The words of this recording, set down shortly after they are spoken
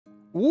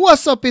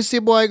What's up, PC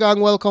boy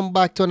gang? Welcome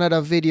back to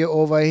another video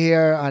over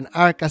here on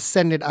Arc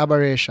Ascended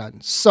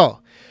Aberration.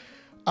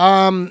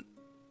 Um,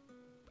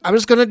 I'm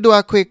just gonna do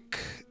a quick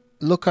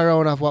look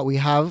around of what we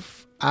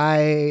have.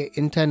 I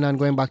intend on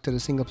going back to the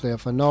single player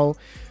for now.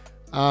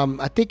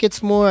 I think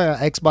it's more a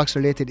Xbox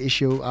related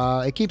issue.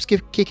 It keeps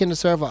kicking the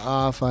server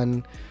off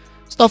and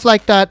stuff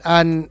like that,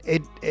 and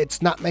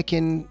it's not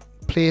making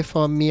play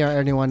for me or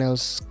anyone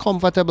else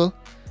comfortable.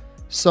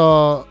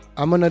 So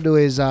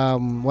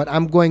what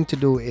I'm going to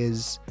do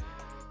is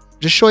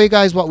just show you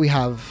guys what we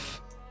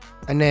have,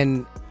 and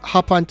then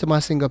hop onto my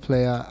single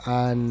player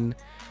and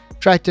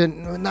try to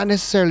not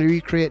necessarily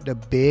recreate the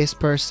base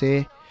per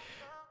se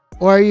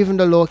or even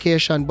the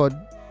location, but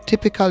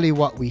typically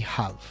what we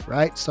have,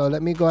 right? So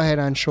let me go ahead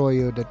and show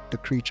you the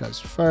creatures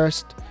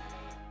first.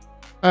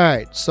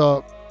 Alright,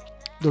 so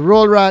the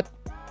Roll Rat,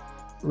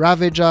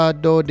 Ravager,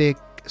 Dodic.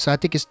 So I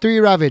think it's 3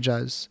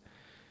 Ravagers.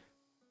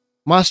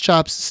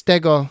 Moschops,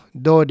 Stego,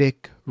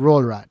 Dodic,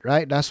 Roll Rat,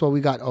 right? That's what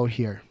we got out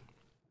here.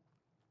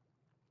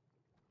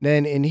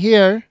 Then in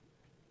here,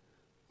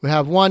 we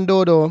have 1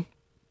 Dodo.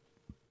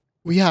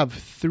 We have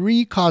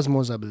 3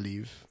 Cosmos, I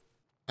believe.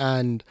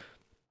 And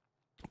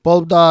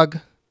Bulldog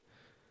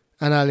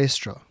and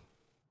Alistro,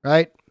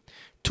 right?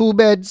 2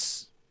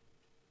 beds,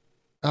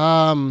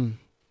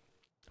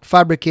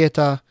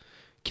 Fabricator,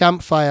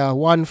 Campfire,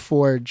 1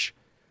 Forge,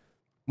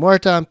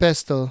 Mortar and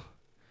Pestle,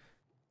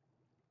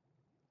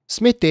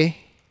 Smithy,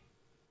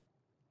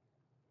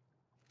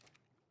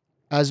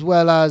 as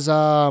well as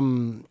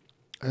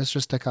let's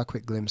just take a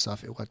quick glimpse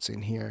of it, what's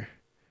in here.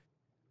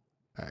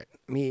 All right,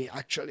 me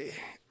actually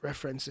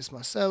reference this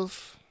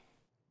myself.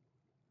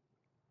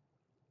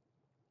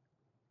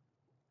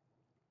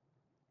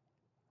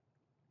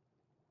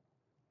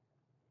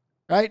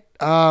 Right,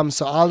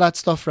 so all that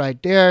stuff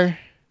right there.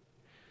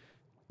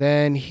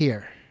 Then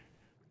here.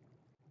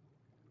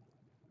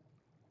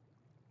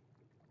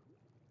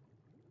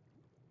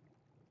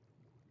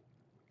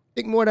 I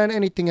think more than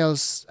anything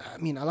else, I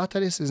mean, a lot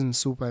of this isn't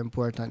super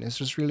important. It's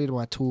just really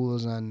my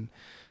tools and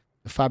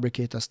the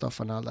fabricator stuff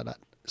and all of that.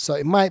 So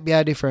it might be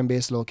a different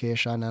base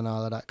location and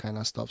all of that kind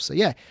of stuff. So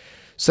yeah.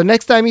 So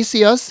next time you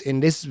see us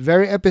in this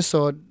very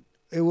episode,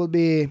 it will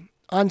be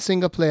on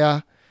single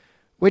player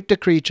with the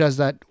creatures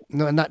that,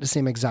 no, not the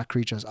same exact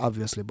creatures,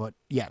 obviously, but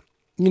yeah,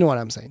 you know what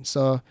I'm saying.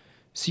 So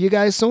see you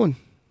guys soon.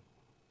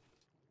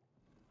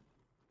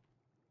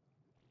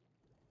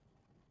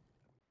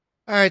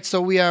 All right,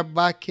 so we are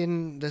back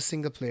in the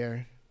single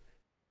player,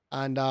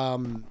 and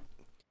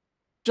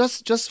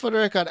just for the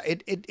record,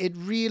 it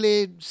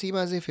really seems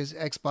as if it's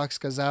Xbox,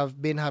 because I've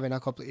been having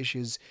a couple of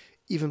issues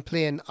even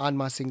playing on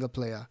my single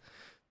player.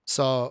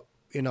 So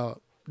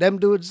them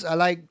dudes, I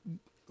like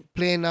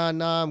playing on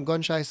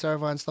Gunshy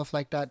server and stuff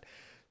like that,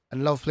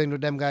 and love playing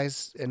with them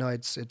guys.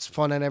 It's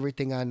fun and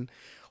everything, and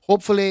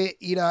hopefully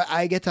either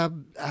I get a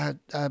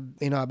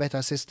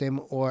better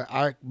system, or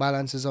Arc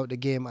balances out the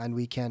game and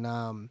we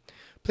can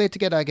play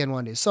together again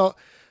one day. So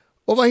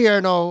over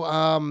here now,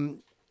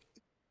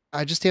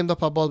 I just tamed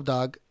up a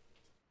Bulldog,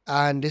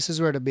 and this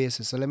is where the base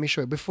is. So let me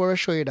show you. Before I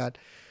show you that,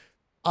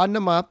 on the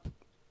map,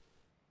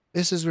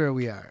 this is where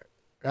we are,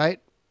 right?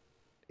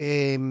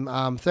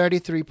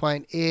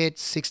 33.8,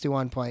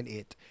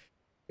 61.8.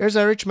 There's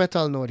a rich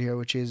metal node here,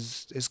 which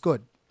is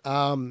good.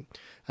 And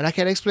I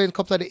can explain a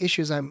couple of the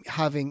issues I'm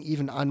having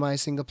even on my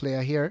single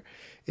player here.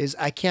 Is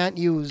I can't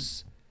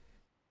use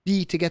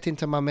B to get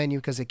into my menu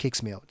because it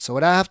kicks me out. So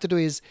what I have to do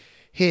is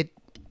hit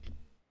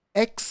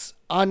X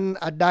on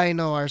a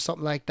dino or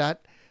something like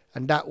that,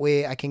 and that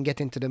way I can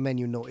get into the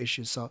menu, no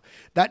issues. So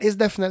that is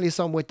definitely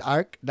something with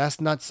Arc. That's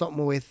definitely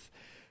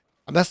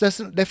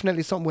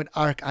something with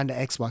Arc and the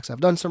Xbox. I've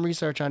done some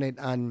research on it,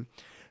 and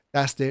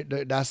that's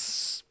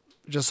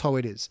just how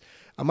it is.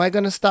 Am I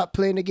gonna stop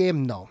playing the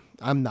game? No,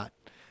 I'm not.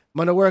 I'm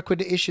gonna work with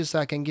the issues so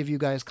I can give you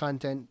guys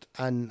content,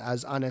 and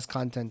as honest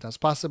content as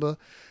possible.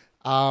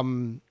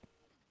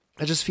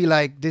 I just feel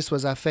like this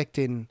was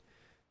affecting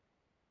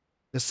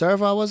the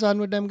server I was on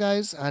with them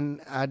guys,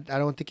 and I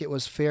don't think it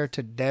was fair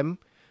to them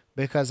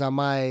because of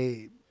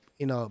my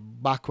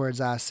backwards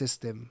ass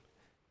system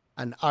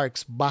and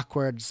Arc's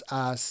backwards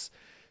ass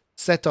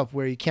setup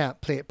where you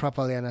can't play it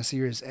properly on a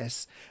Series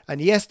S. And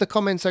yes, the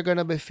comments are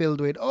gonna be filled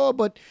with, oh,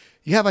 but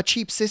you have a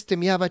cheap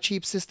system. You have a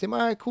cheap system.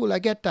 All right, cool. I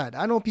get that.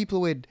 I know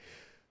people with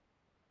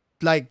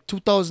like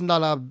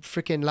 $2,000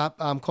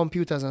 freaking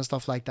computers and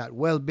stuff like that,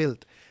 well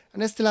built,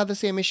 and they still have the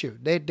same issue.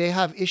 They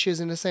have issues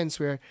in the sense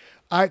where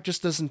Arc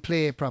just doesn't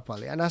play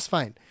properly, and that's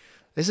fine.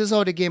 This is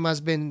how the game has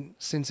been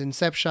since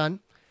inception,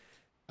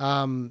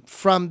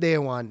 from day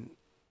one,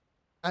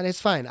 and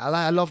it's fine.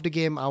 I love the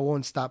game. I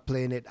won't stop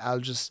playing it. I'll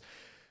just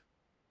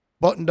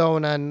button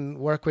down and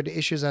work with the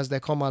issues as they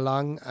come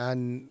along.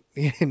 And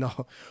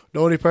the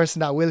only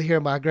person that will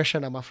hear my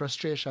aggression and my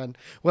frustration,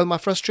 well, my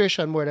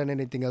frustration more than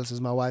anything else, is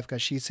my wife,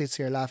 because she sits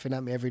here laughing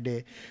at me every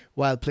day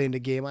while playing the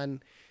game.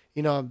 And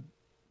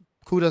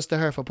kudos to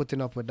her for putting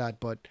up with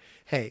that. But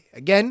hey,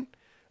 again,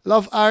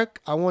 love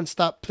Arc. I won't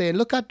stop playing.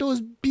 Look at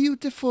those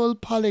beautiful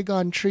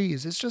polygon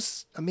trees. It's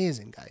just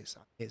amazing, guys.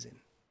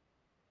 Amazing.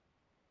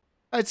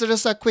 All right, so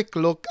just a quick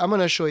look. I'm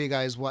gonna show you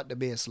guys what the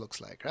base looks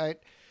like, right?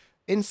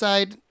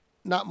 Inside,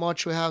 not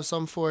much. We have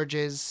some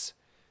forges,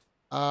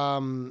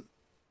 Fabi,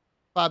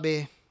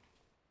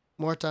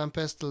 mortar and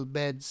pestle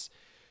beds,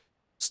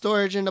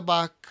 storage in the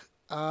back.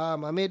 I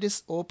made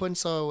this open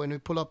so when we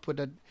pull up with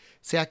the,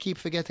 see, I keep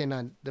forgetting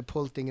and the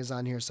pull thing is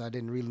on here, so I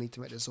didn't really need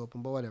to make this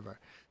open, but whatever.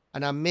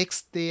 And I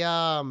mixed the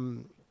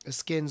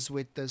skins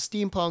with the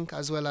steampunk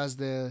as well as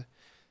the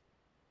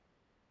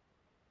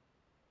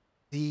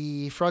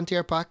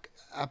frontier pack.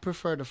 I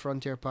prefer the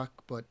frontier pack,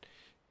 but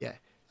yeah,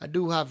 I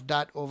do have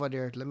that over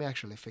there. Let me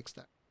actually fix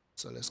that.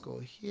 So let's go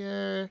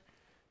here,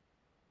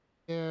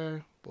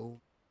 here, boom.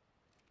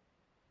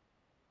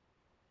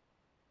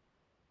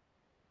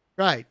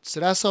 Right, so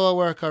that's how I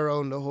work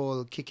around the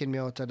whole kicking me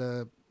out of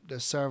the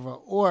server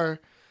or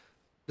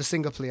the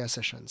single player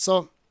session.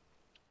 So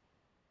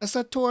that's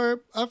a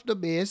tour of the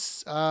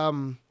base.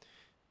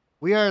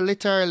 We are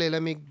literally,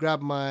 let me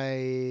grab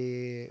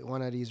my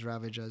one of these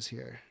Ravagers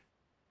here.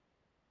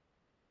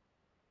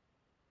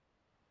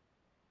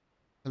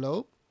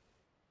 Hello?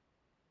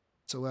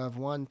 So we have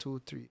 1,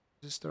 2, 3. Is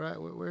this the right?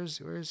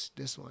 Where's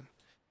this one?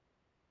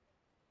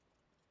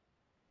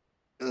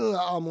 Ugh,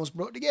 I almost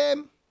broke the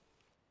game.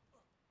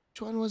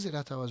 Which one was it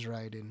that I was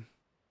riding?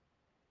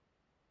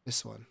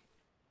 This one.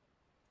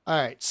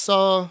 Alright,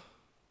 so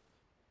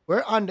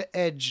we're on the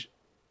edge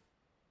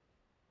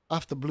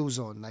of the blue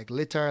zone, like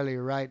literally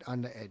right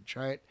on the edge,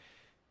 right?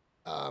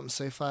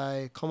 So if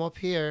I come up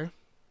here,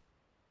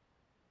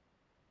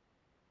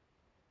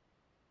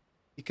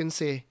 you can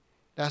see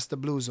that's the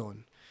blue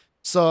zone.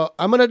 So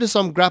I'm gonna do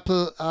some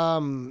grapple,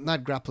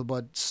 not grapple,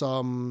 but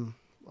some,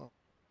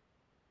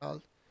 is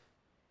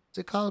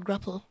it called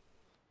grapple?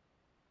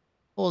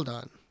 Hold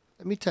on.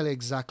 Let me tell you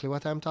exactly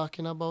what I'm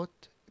talking about,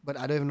 but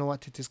I don't even know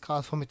what it is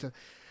called for me to,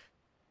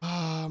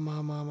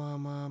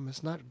 mom,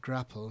 it's not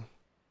grapple.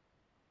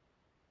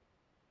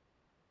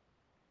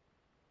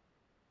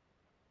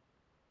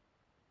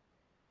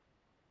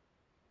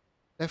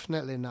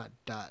 Definitely not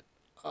that.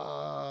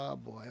 Oh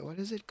boy, what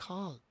is it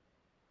called?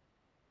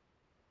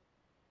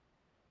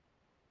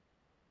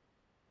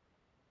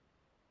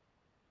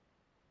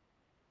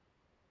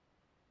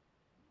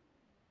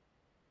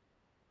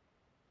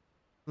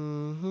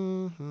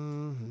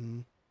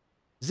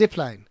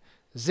 Zipline.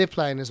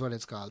 Zipline is what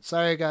it's called.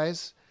 Sorry,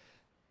 guys.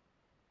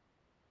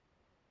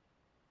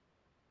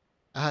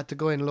 I had to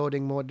go in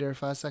loading mode there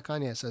for a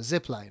second. Yeah, so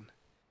zipline.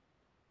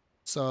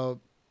 So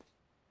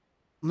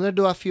I'm going to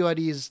do a few of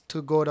these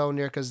to go down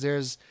there because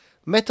there's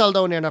metal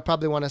down there and I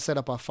probably want to set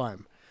up a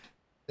farm.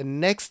 The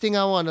next thing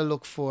I want to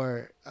look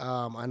for,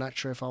 I'm not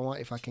sure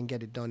if I can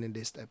get it done in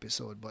this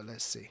episode, but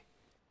let's see.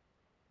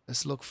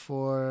 Let's look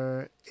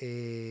for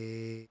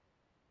a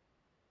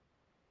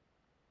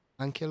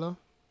Ankylo.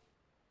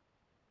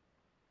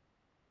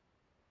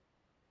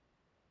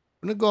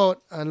 I'm going to go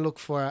out and look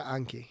for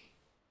an Anky.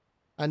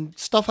 And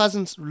stuff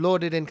hasn't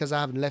loaded in because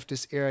I haven't left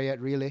this area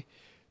yet, really.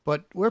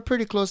 But we're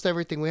pretty close to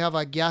everything. We have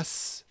a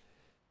gas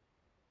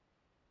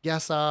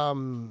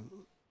vent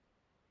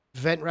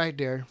right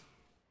there.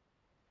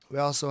 We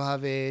also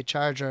have a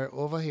charger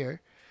over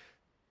here.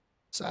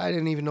 So I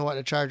didn't even know what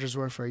the chargers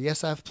were for.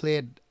 Yes, I've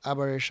played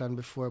Aberration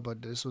before,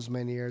 but this was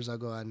many years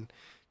ago. And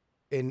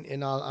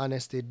in all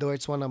honesty, though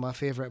it's one of my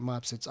favorite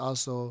maps, it's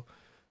also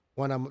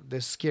one of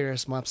the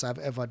scariest maps I've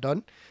ever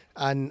done.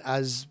 And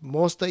as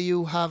most of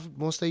you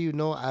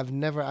know, I've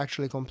never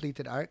actually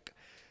completed Ark.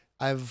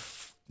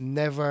 I've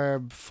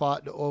never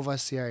fought the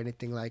Overseer or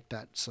anything like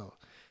that. So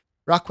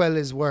Rockwell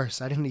is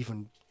worse. I didn't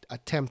even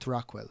attempt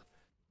Rockwell.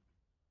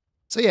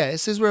 So yeah,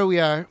 this is where we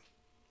are.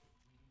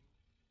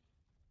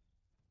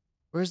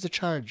 Where's the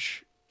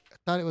charge? I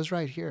thought it was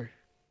right here.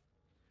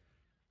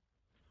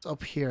 It's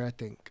up here, I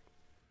think.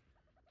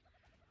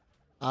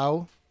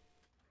 Ow.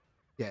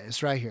 Yeah,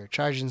 it's right here.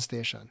 Charging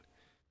station.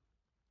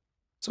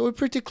 So we're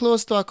pretty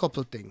close to a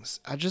couple things.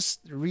 I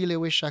just really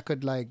wish I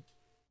could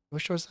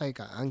wish there was like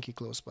an Anki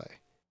close by.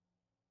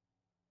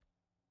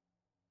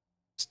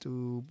 Let's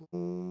do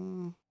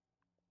boom.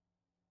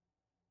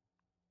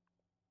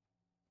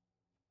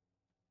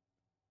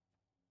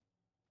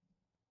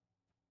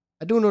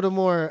 I do know the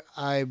more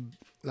I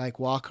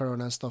walk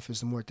around and stuff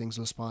is the more things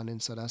will spawn in,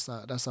 so that's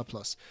a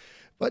plus.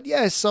 But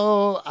yeah,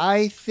 so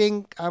I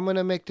think I'm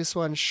gonna make this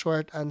one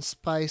short and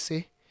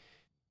spicy.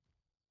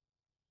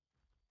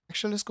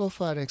 Actually, let's go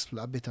for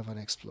a bit of an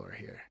explore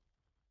here.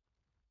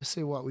 Let's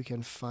see what we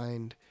can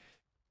find.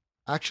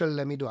 Actually,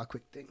 let me do a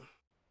quick thing.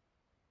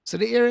 So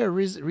the area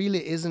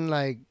really isn't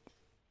like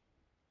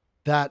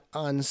that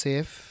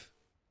unsafe.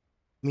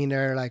 I mean,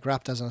 there are like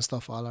raptors and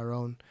stuff all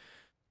around.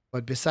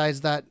 But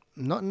besides that,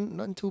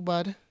 nothing too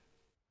bad.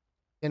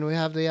 And we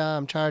have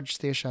the charge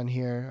station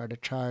here, or the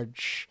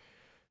charge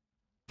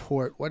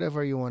port,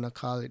 whatever you want to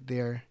call it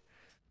there.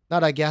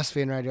 Not a gas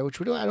vein right there,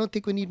 which I don't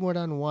think we need more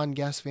than one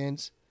gas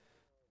veins.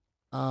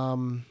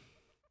 Quite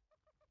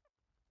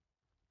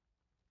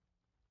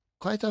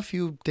a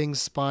few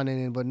things spawning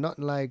in, but not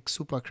like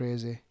super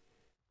crazy.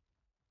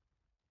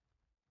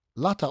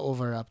 Lot of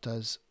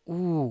overraptors.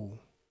 Ooh.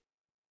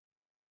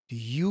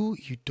 You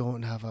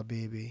don't have a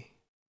baby.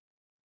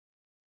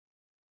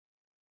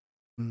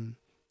 Hmm.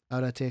 I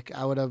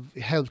would have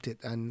helped it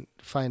and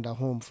find a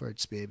home for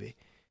its baby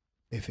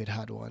if it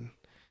had one.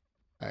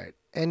 All right.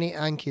 Any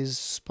Ankies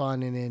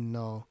spawning in?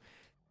 No.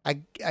 I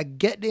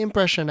get the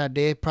impression that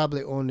they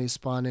probably only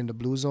spawn in the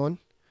blue zone,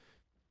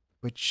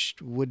 which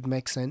would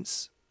make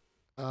sense.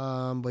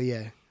 But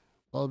yeah,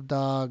 bulb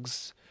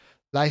dogs,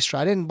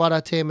 Lystra. I didn't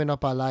bother taming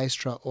up a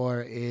Lystra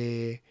or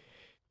a,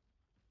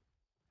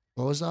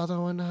 what was the other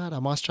one I had?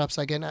 A moss traps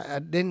again. I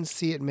didn't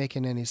see it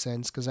making any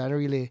sense because I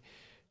really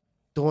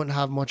don't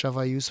have much of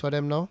a use for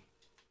them now.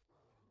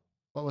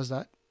 What was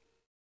that?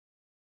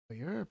 Oh,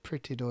 you're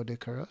pretty though,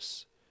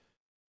 Dicarus.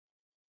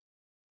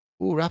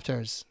 Ooh,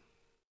 raptors.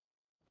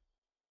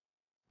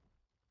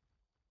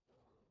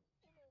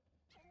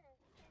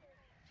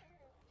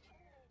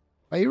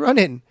 Why are you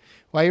running?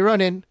 Why are you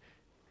running?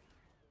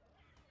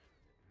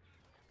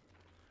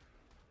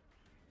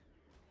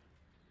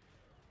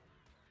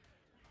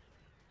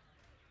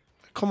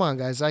 Come on,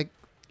 guys. Like,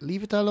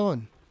 leave it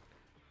alone.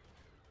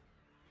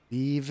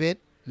 Leave it.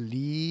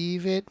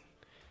 Leave it.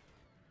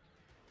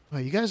 Oh,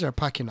 you guys are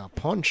packing a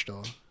punch,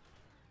 though.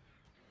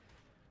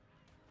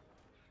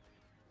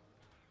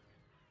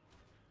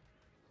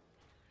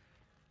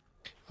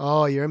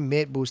 Oh, you're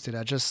mate boosted.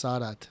 I just saw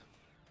that.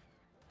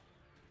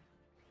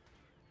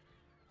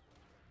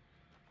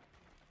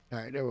 All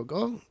right, there we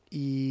go.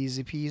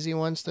 Easy peasy.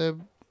 Once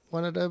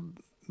one of the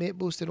mate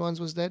boosted ones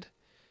was dead.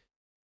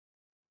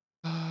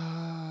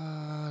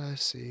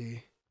 Let's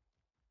see.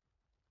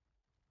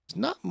 There's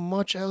not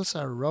much else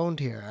around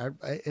here.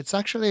 It's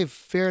actually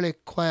fairly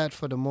quiet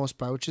for the most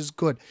part, which is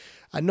good.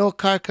 I know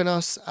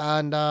Carcanos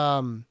and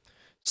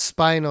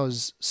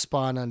Spinos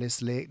spawn on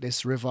this lake,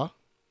 this river.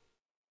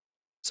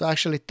 So I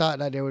actually thought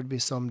that there would be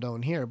some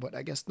down here, but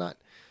I guess not.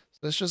 So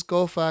let's just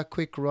go for a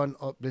quick run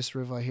up this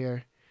river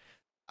here.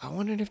 I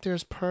wondered if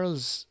there's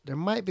pearls. There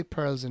might be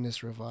pearls in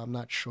this river. I'm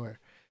not sure.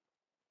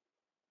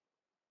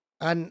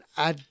 And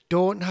I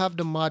don't have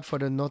the mod for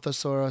the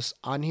Nothosaurus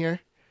on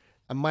here.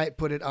 I might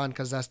put it on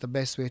because that's the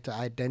best way to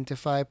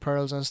identify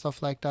pearls and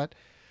stuff like that.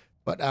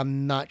 But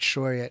I'm not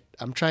sure yet.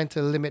 I'm trying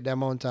to limit the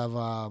amount of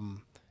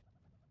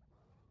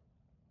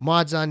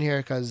mods on here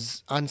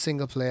because on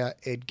single player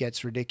it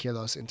gets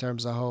ridiculous in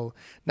terms of how,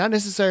 not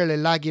necessarily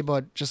laggy,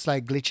 but just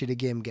like glitchy the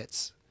game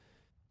gets.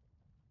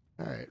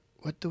 All right,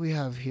 what do we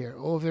have here?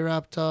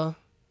 Oviraptor.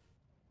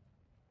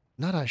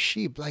 Not a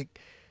sheep. Like,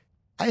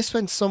 I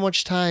spent so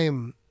much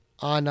time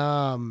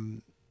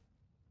on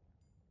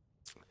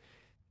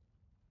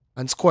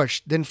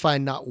Scorched, didn't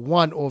find not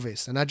one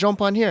Ovis. And I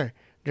jump on here.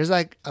 There's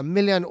like a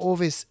million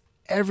Ovis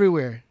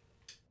everywhere.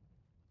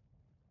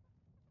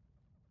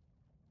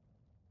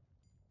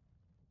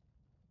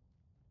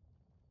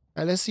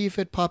 All right, let's see if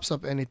it pops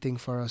up anything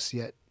for us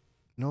yet.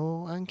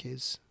 No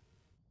Ankies.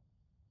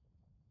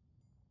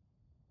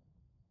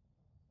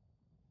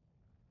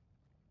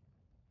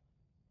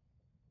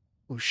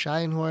 Oh,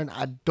 Shinehorn.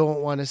 I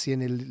don't want to see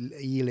any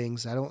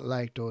Yeelings. I don't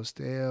like those.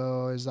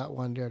 Oh, is that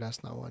one there?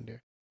 That's not one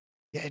there.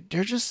 Yeah,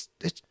 they're just,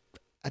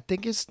 I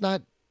think it's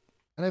not,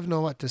 I don't even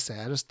know what to say.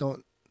 I just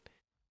don't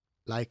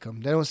like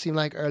them. They don't seem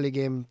like early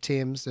game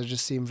teams. They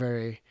just seem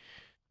very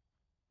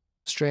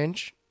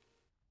strange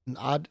and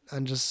odd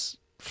and just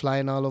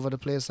flying all over the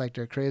place like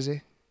they're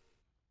crazy.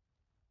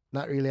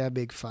 Not really a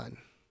big fan.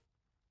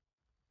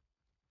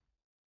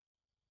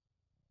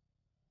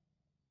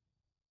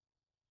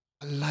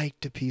 I like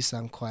the peace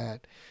and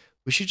quiet.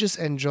 We should just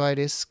enjoy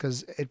this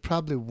because it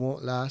probably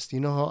won't last. You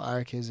know how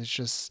Ark is. It's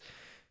just,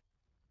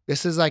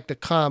 this is like the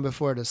calm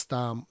before the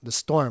storm. The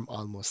storm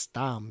almost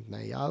storm. Now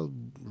y'all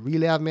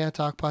really have me a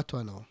talk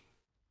patois now.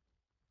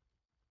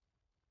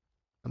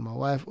 And my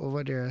wife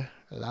over there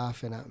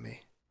laughing at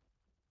me.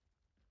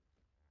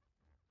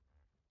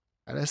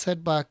 And I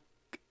said back,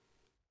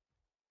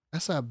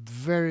 that's a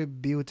very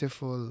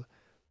beautiful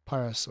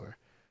parasaur.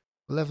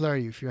 What level are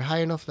you? If you're high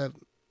enough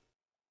level,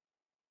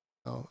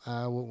 no,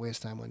 I won't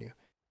waste time on you.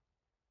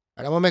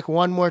 Alright, I'm gonna make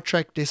one more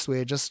trek this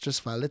way,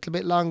 just for a little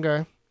bit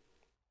longer.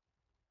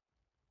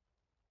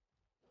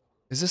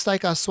 Is this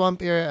like a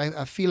swamp area?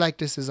 I feel like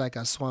this is like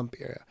a swamp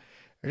area.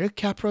 Are there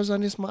capros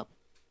on this map?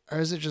 Or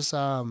is it just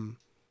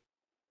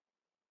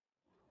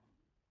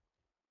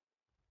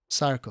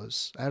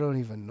Sarcos? I don't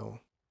even know.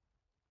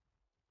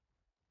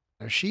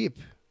 They're sheep.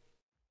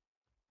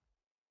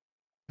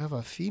 You have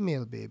a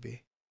female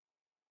baby.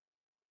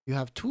 You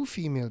have two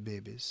female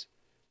babies.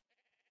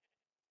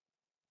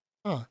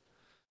 Huh.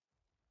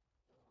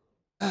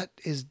 That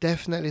is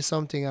definitely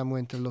something I'm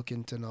going to look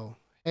into now.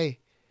 Hey,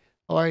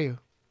 how are you?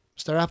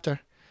 Mr. Raptor.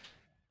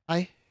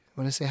 Hi.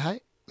 Wanna say hi?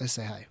 Let's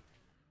say hi.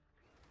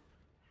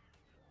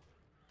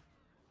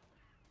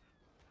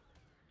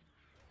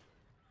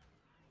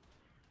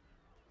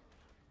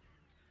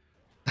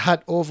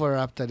 That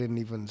Oviraptor didn't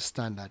even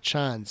stand a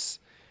chance.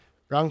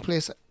 Wrong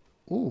place.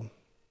 Ooh.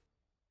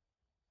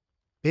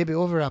 Baby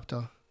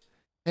Oviraptor.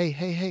 Hey,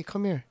 hey, hey,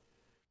 come here.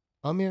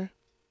 Come here.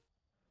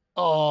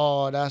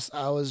 Oh,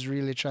 I was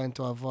really trying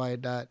to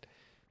avoid that.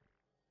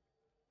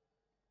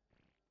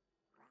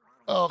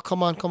 Oh,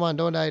 come on, come on.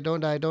 Don't die,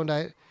 don't die, don't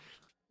die.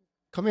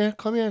 Come here,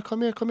 come here,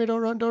 come here, come here.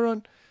 Don't run, don't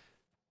run.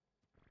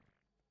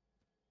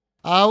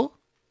 Ow.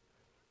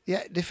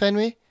 Yeah, defend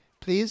me,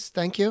 please.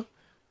 Thank you.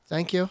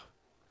 Thank you.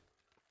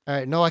 All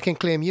right, now I can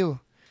claim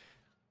you.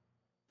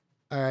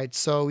 All right,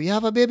 so we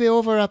have a baby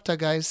Oviraptor,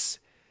 guys.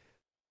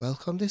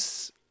 Welcome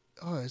this.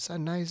 Oh, it's a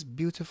nice,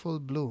 beautiful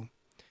blue.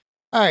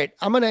 All right,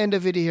 I'm going to end the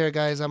video here,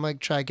 guys. I'm going to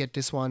try to get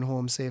this one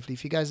home safely.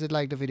 If you guys did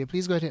like the video,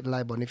 please go ahead and hit the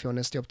like button if you want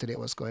to stay up to date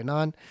what's going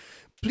on.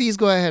 Please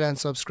go ahead and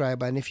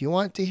subscribe. And if you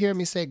want to hear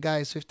me say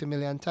guys 50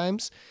 million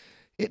times,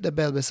 hit the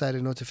bell beside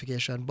the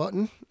notification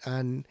button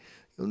and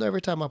you'll know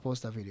every time I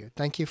post a video.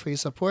 Thank you for your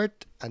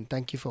support and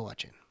thank you for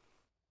watching.